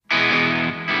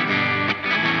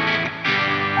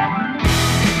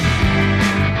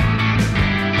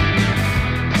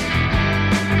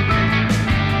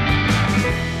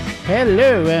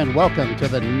Hello and welcome to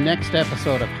the next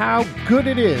episode of How Good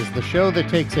It Is, the show that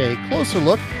takes a closer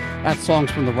look at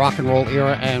songs from the rock and roll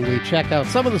era, and we check out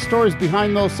some of the stories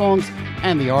behind those songs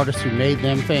and the artists who made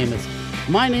them famous.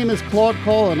 My name is Claude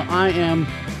Cole, and I am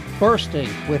bursting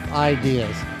with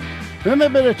ideas.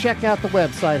 Remember to check out the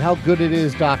website,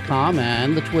 howgooditis.com,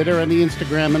 and the Twitter and the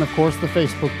Instagram, and of course the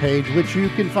Facebook page, which you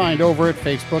can find over at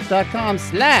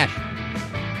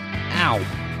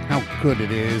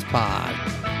facebook.com/HowGoodItIsPod.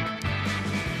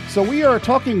 So we are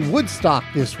talking Woodstock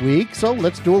this week, so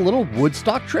let's do a little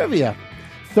Woodstock trivia.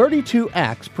 32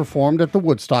 acts performed at the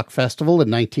Woodstock Festival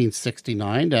in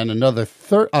 1969, and another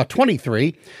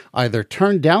 23 either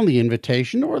turned down the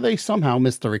invitation or they somehow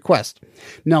missed the request.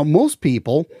 Now, most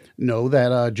people know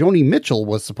that Joni Mitchell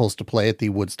was supposed to play at the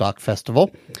Woodstock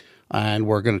Festival, and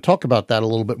we're going to talk about that a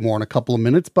little bit more in a couple of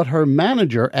minutes, but her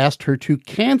manager asked her to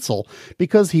cancel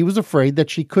because he was afraid that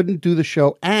she couldn't do the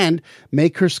show and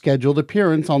make her scheduled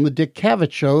appearance on the Dick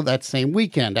Cavett show that same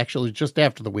weekend, actually just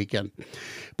after the weekend.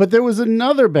 But there was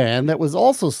another band that was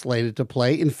also slated to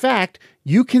play. In fact,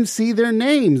 you can see their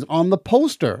names on the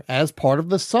poster as part of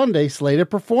the Sunday slate of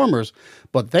performers,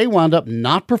 but they wound up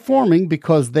not performing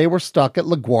because they were stuck at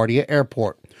LaGuardia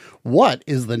Airport. What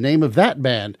is the name of that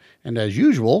band? And as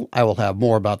usual, I will have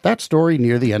more about that story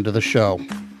near the end of the show.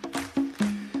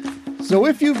 So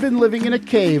if you've been living in a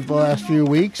cave the last few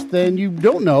weeks, then you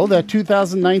don't know that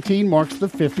 2019 marks the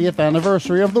 50th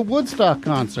anniversary of the Woodstock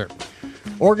concert.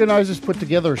 Organizers put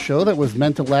together a show that was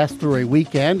meant to last through a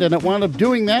weekend, and it wound up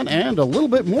doing that and a little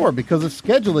bit more because of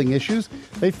scheduling issues.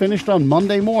 They finished on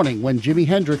Monday morning when Jimi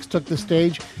Hendrix took the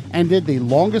stage and did the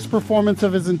longest performance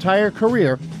of his entire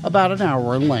career, about an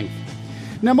hour in length.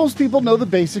 Now, most people know the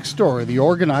basic story. The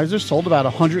organizers sold about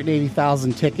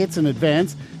 180,000 tickets in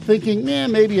advance, thinking,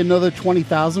 maybe another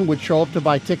 20,000 would show up to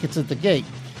buy tickets at the gate.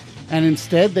 And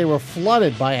instead, they were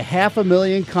flooded by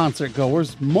 500,000 concert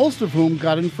goers, most of whom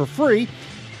got in for free,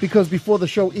 because before the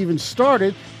show even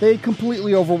started, they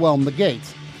completely overwhelmed the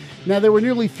gates. Now, there were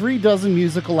nearly 36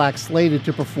 musical acts slated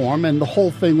to perform, and the whole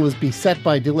thing was beset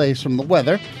by delays from the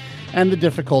weather and the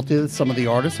difficulty that some of the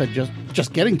artists had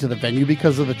just getting to the venue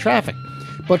because of the traffic.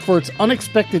 But for its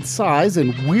unexpected size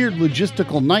and weird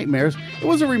logistical nightmares, it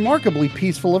was a remarkably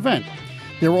peaceful event.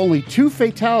 There were only 2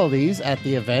 fatalities at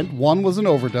the event. One was an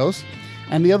overdose,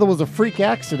 and the other was a freak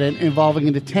accident involving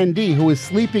an attendee who was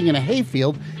sleeping in a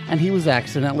hayfield, and he was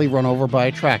accidentally run over by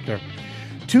a tractor.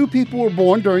 2 people were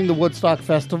born during the Woodstock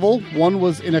Festival. One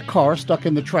was in a car stuck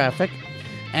in the traffic,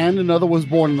 and another was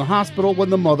born in the hospital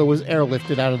when the mother was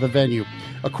airlifted out of the venue.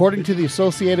 According to the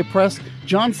Associated Press,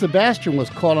 John Sebastian was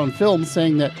caught on film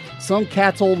saying that some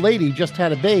cat's old lady just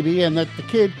had a baby and that the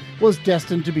kid was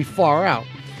destined to be far out.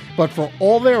 But for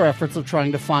all their efforts of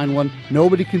trying to find one,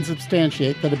 nobody can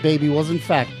substantiate that a baby was in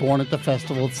fact born at the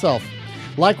festival itself.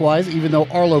 Likewise, even though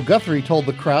Arlo Guthrie told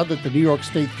the crowd that the New York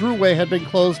State Thruway had been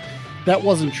closed, that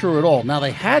wasn't true at all. Now,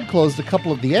 they had closed a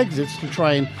couple of the exits to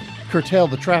try and curtail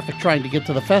the traffic trying to get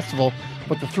to the festival,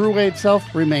 but the Thruway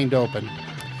itself remained open.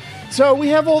 So we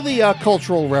have all the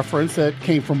cultural reference that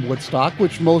came from Woodstock,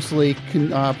 which mostly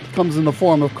comes in the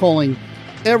form of calling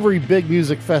every big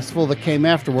music festival that came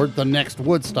afterward the next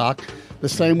Woodstock. The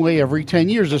same way every 10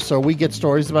 years or so we get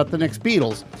stories about the next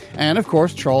Beatles. And of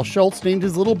course, Charles Schultz named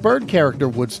his little bird character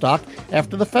Woodstock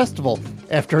after the festival,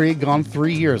 after he had gone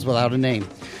 3 years without a name.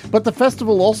 But the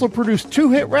festival also produced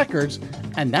 2 hit records,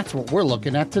 and that's what we're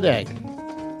looking at today.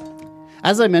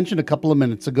 As I mentioned a couple of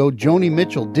minutes ago, Joni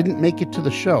Mitchell didn't make it to the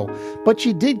show, but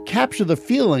she did capture the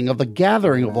feeling of the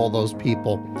gathering of all those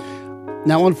people.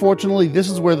 Now, unfortunately,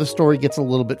 this is where the story gets a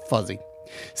little bit fuzzy.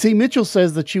 See, Mitchell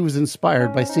says that she was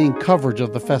inspired by seeing coverage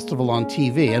of the festival on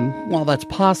TV, and while that's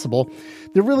possible,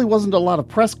 there really wasn't a lot of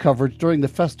press coverage during the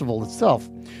festival itself.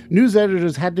 News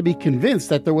editors had to be convinced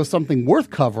that there was something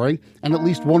worth covering, and at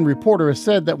least one reporter has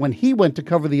said that when he went to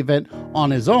cover the event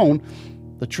on his own,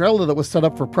 the trailer that was set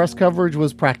up for press coverage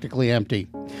was practically empty.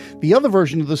 The other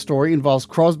version of the story involves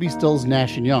Crosby, Stills,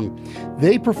 Nash & Young.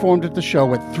 They performed at the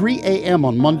show at 3 a.m.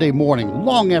 on Monday morning,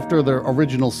 long after their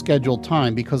original scheduled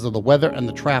time because of the weather and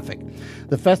the traffic.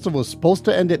 The festival was supposed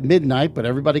to end at midnight, but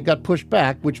everybody got pushed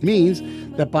back, which means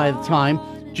that by the time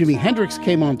Jimi Hendrix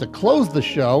came on to close the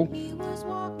show,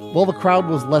 well, the crowd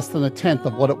was less than a tenth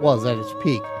of what it was at its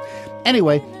peak.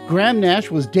 Anyway, Graham Nash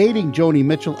was dating Joni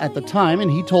Mitchell at the time, and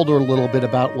he told her a little bit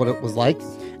about what it was like.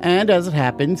 And as it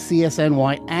happened,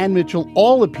 CSNY and Mitchell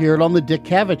all appeared on the Dick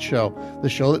Cavett show, the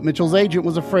show that Mitchell's agent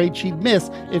was afraid she'd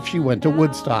miss if she went to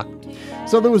Woodstock.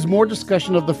 So there was more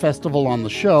discussion of the festival on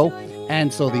the show,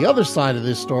 and so the other side of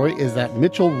this story is that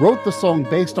Mitchell wrote the song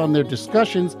based on their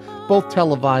discussions, both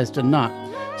televised and not.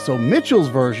 So Mitchell's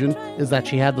version is that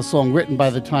she had the song written by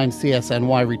the time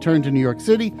CSNY returned to New York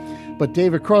City, but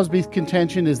David Crosby's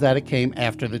contention is that it came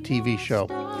after the TV show.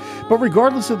 But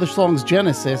regardless of the song's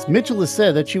genesis, Mitchell has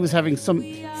said that she was having some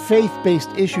faith-based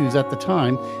issues at the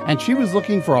time, and she was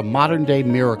looking for a modern-day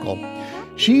miracle.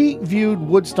 She viewed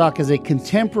Woodstock as a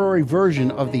contemporary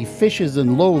version of the fishes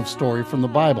and loaves story from the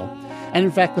Bible. And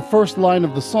in fact, the first line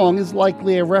of the song is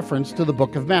likely a reference to the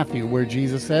book of Matthew, where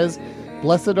Jesus says,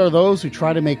 "Blessed are those who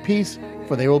try to make peace,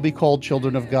 for they will be called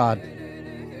children of God."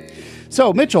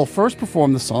 So Mitchell first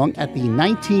performed the song at the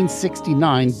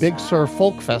 1969 Big Sur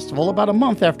Folk Festival about a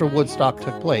month after Woodstock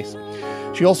took place.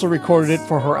 She also recorded it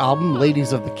for her album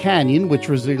Ladies of the Canyon, which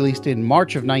was released in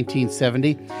March of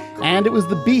 1970, and it was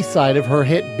the B-side of her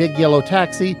hit Big Yellow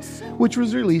Taxi, which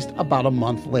was released about a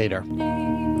month later.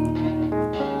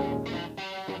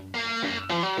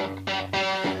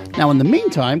 Now, in the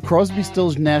meantime, Crosby,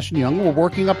 Stills, Nash & Young were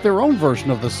working up their own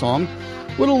version of the song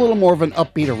with a little more of an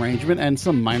upbeat arrangement and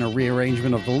some minor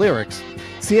rearrangement of the lyrics.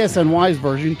 CSNY's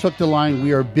version took the line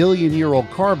 "We are billion-year-old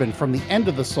carbon" from the end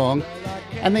of the song,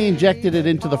 and they injected it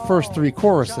into the first three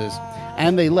choruses,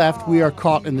 and they left "We are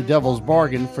caught in the devil's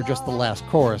bargain" for just the last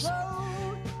chorus.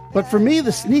 But for me,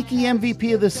 the sneaky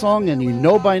MVP of this song, and you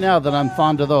know by now that I'm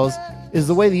fond of those, is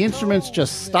the way the instruments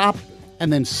just stop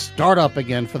and then start up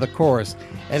again for the chorus.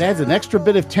 It adds an extra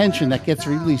bit of tension that gets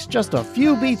released just a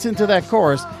few beats into that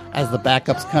chorus as the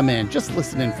backups come in. Just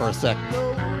listen in for a second.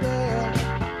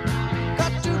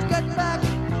 Got to get back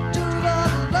to the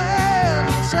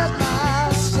land, set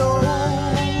my soul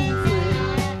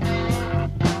free.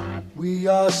 We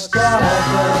are stars, we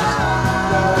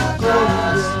are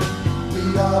golden,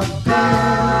 we are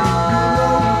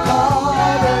billion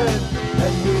carbon,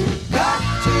 and we've got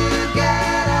to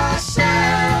get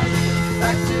ourselves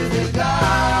back to the garden.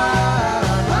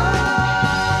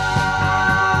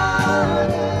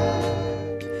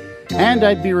 And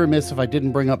I'd be remiss if I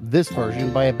didn't bring up this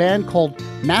version by a band called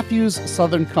Matthews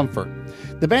Southern Comfort.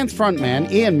 The band's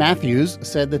frontman, Ian Matthews,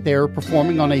 said that they were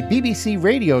performing on a BBC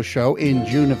radio show in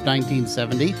June of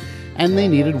 1970, and they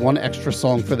needed one extra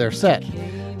song for their set.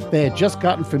 They had just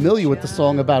gotten familiar with the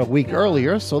song about a week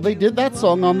earlier, so they did that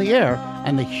song on the air,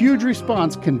 and the huge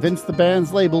response convinced the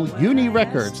band's label, Uni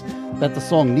Records, that the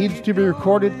song needed to be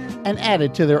recorded and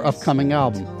added to their upcoming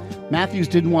album. Matthews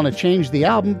didn't want to change the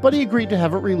album, but he agreed to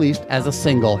have it released as a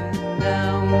single.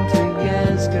 Down to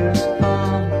Gaskers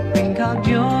Farm, think I'll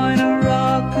join a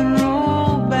rock and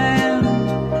roll band.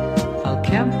 I'll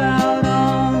camp out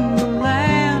on the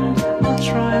land, I'll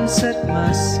try and set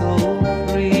my soul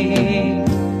free.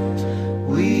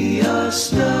 We are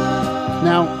stars.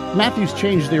 Now, Matthews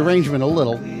changed the arrangement a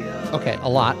little, a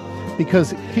lot,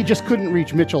 because he just couldn't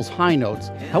reach Mitchell's high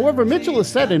notes. However, Mitchell has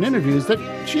said in interviews that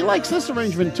she likes this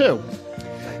arrangement too.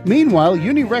 Meanwhile,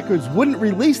 Uni Records wouldn't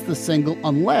release the single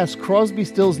unless Crosby,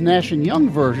 Stills, Nash & Young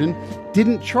version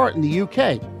didn't chart in the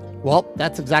UK. Well,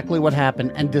 that's exactly what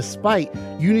happened, and despite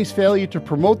Uni's failure to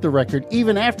promote the record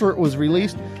even after it was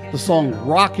released, the song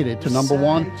rocketed to number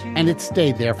one, and it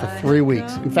stayed there for 3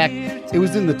 weeks. In fact, it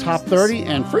was in the top 30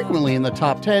 and frequently in the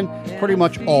top 10 pretty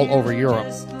much all over Europe.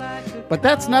 But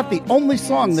that's not the only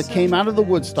song that came out of the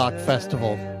Woodstock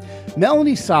Festival.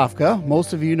 Melanie Safka,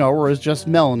 most of you know her as just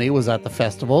Melanie, was at the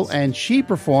festival, and she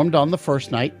performed on the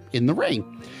first night in the Ring.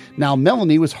 Now,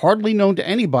 Melanie was hardly known to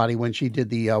anybody when she did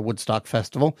the Woodstock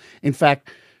Festival. In fact,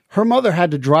 her mother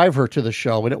had to drive her to the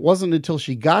show, and it wasn't until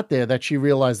she got there that she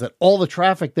realized that all the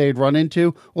traffic they had run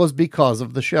into was because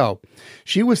of the show.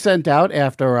 She was sent out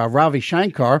after Ravi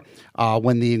Shankar,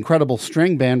 when the incredible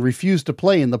string band refused to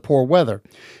play in the poor weather.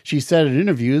 She said in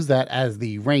interviews that as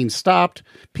the rain stopped,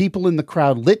 people in the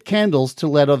crowd lit candles to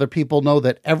let other people know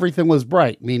that everything was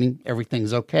bright, meaning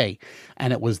everything's okay.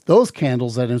 And it was those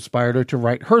candles that inspired her to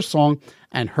write her song,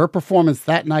 and her performance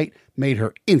that night made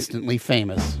her instantly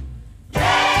famous.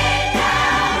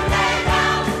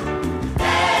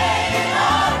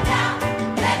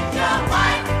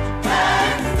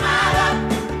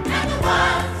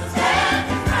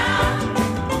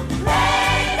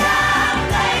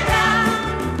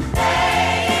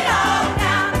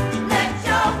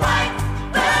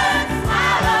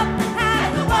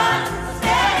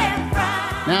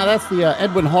 Now that's the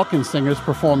Edwin Hawkins singers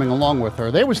performing along with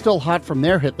her. They were still hot from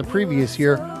their hit the previous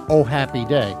year, Oh Happy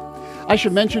Day. I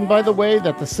should mention, by the way,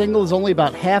 that the single is only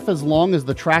about half as long as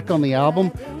the track on the album,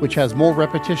 which has more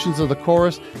repetitions of the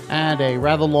chorus and a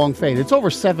rather long fade. It's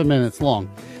over 7 minutes long.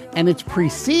 And it's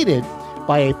preceded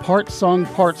by a part sung,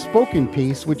 part spoken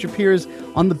piece, which appears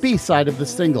on the B side of the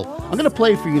single. I'm going to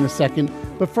play it for you in a second,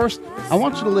 but first, I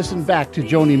want you to listen back to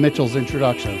Joni Mitchell's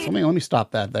introduction. So let me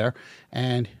stop that there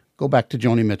and go back to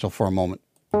Joni Mitchell for a moment.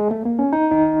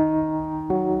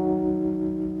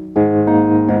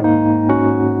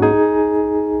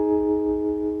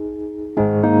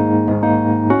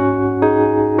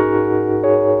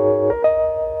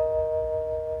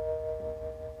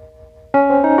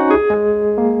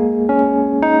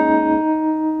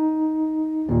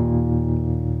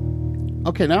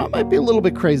 Okay, now it might be a little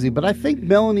bit crazy, but I think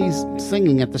Melanie's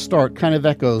singing at the start kind of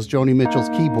echoes Joni Mitchell's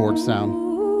keyboard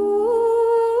sound.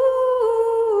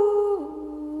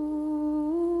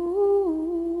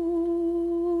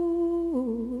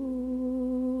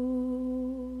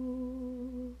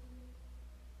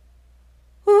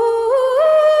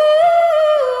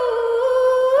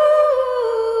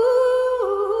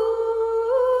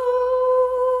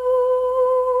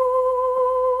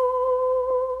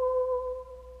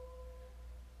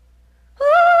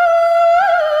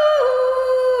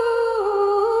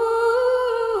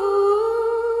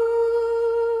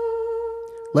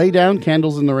 Lay Down,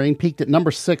 Candles in the Rain peaked at number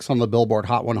 6 on the Billboard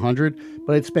Hot 100,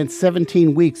 but it spent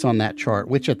 17 weeks on that chart,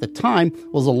 which at the time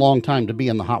was a long time to be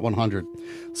in the Hot 100.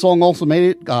 The song also made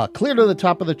it clear to the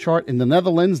top of the chart in the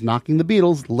Netherlands, knocking the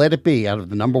Beatles' Let It Be out of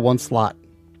the number 1 slot.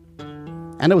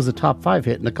 And it was a top 5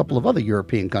 hit in a couple of other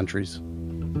European countries.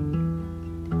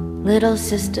 Little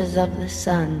sisters of the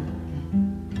sun,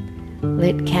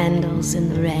 lit candles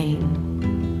in the rain,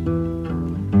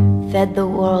 fed the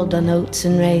world on oats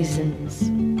and raisins,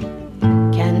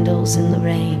 candles in the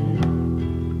rain,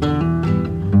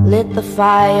 lit the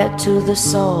fire to the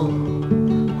soul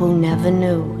who never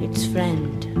knew its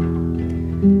friend.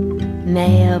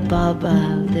 Maya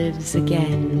Baba lives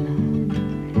again,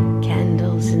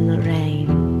 candles in the rain.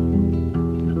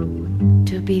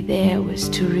 To be there was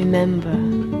to remember,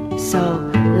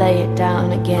 so lay it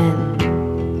down again.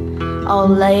 Oh,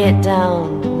 lay it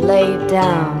down, lay it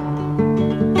down.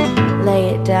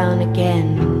 Lay it down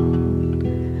again.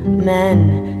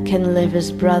 Men can live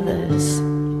as brothers.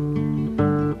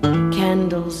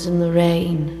 Candles in the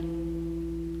rain.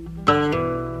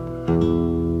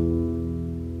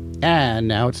 And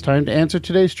now it's time to answer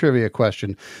today's trivia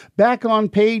question. Back on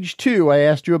page 2, I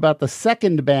asked you about the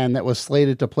second band that was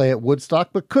slated to play at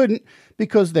Woodstock but couldn't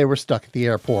because they were stuck at the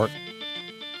airport.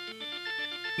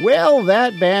 Well,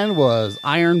 that band was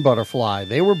Iron Butterfly.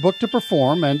 They were booked to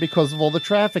perform, and because of all the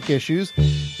traffic issues,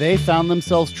 they found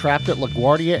themselves trapped at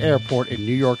LaGuardia Airport in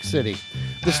New York City.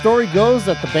 The story goes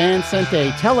that the band sent a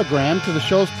telegram to the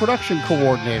show's production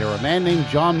coordinator, a man named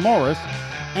John Morris,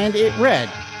 and it read,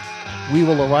 "We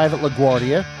will arrive at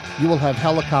LaGuardia. You will have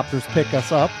helicopters pick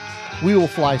us up. We will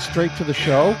fly straight to the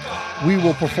show. We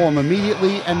will perform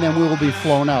immediately, and then we will be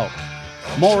flown out."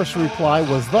 Morris' reply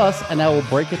was thus, and I will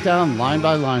break it down line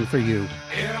by line for you.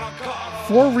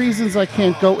 4 reasons I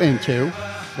can't go into,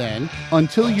 then,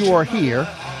 until you are here,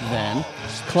 then,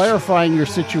 clarifying your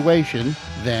situation,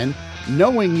 then,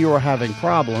 knowing you are having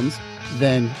problems,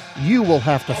 then, you will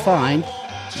have to find,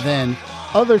 then,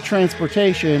 other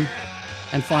transportation,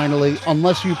 and finally,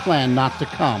 unless you plan not to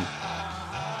come.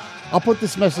 I'll put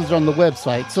this message on the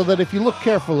website so that if you look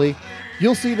carefully,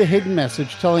 you'll see the hidden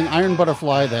message telling Iron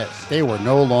Butterfly that they were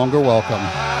no longer welcome.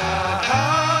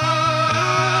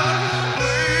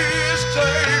 Please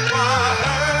take my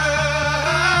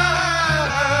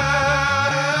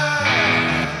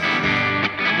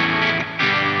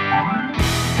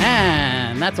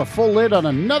hand. And that's a full lid on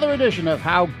another edition of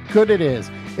How Good It Is.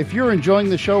 If you're enjoying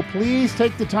the show, please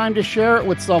take the time to share it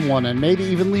with someone and maybe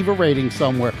even leave a rating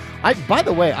somewhere. By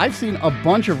the way, I've seen a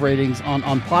bunch of ratings on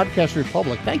Podcast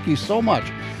Republic. Thank you so much.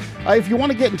 If you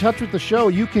want to get in touch with the show,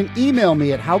 you can email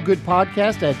me at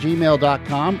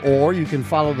howgoodpodcast@gmail.com, or you can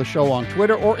follow the show on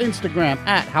Twitter or Instagram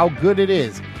at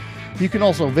howgooditis. You can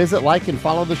also visit, like, and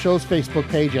follow the show's Facebook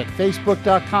page at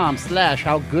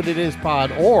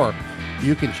facebook.com/howgooditispod, or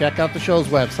you can check out the show's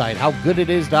website,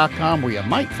 howgooditis.com, where you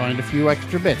might find a few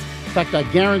extra bits. In fact, I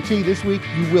guarantee this week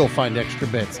you will find extra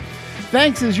bits.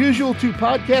 Thanks, as usual, to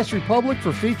Podcast Republic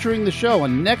for featuring the show.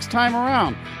 And next time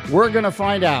around, we're going to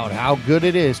find out how good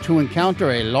it is to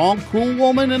encounter a long, cool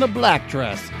woman in a black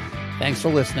dress. Thanks for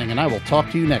listening, and I will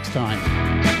talk to you next time.